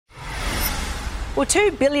Well,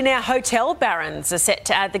 two billionaire hotel barons are set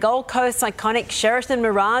to add the Gold Coast's iconic Sheraton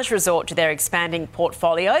Mirage Resort to their expanding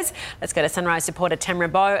portfolios. Let's go to Sunrise reporter Tamara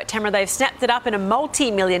Bowe. Tamara, they've snapped it up in a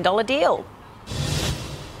multi-million-dollar deal.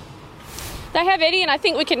 They have, Eddie, and I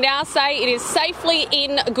think we can now say it is safely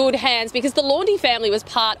in good hands because the Laundy family was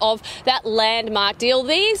part of that landmark deal.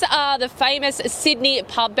 These are the famous Sydney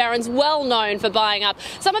pub barons, well known for buying up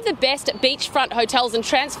some of the best beachfront hotels and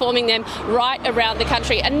transforming them right around the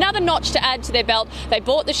country. Another notch to add to their belt, they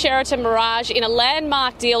bought the Sheraton Mirage in a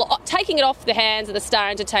landmark deal, taking it off the hands of the Star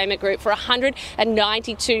Entertainment Group for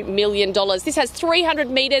 $192 million. This has 300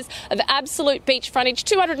 metres of absolute beach frontage,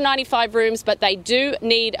 295 rooms, but they do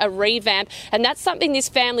need a revamp. And that's something this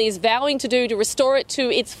family is vowing to do to restore it to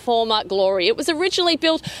its former glory. It was originally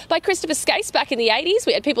built by Christopher Skase back in the 80s.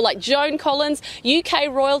 We had people like Joan Collins, UK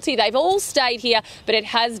royalty. They've all stayed here, but it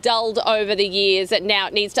has dulled over the years. And now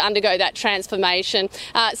it needs to undergo that transformation.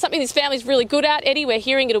 Something this family's really good at, Eddie. We're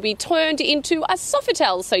hearing it'll be turned into a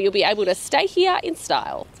Sofitel, so you'll be able to stay here in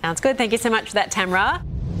style. Sounds good. Thank you so much for that, Tamara.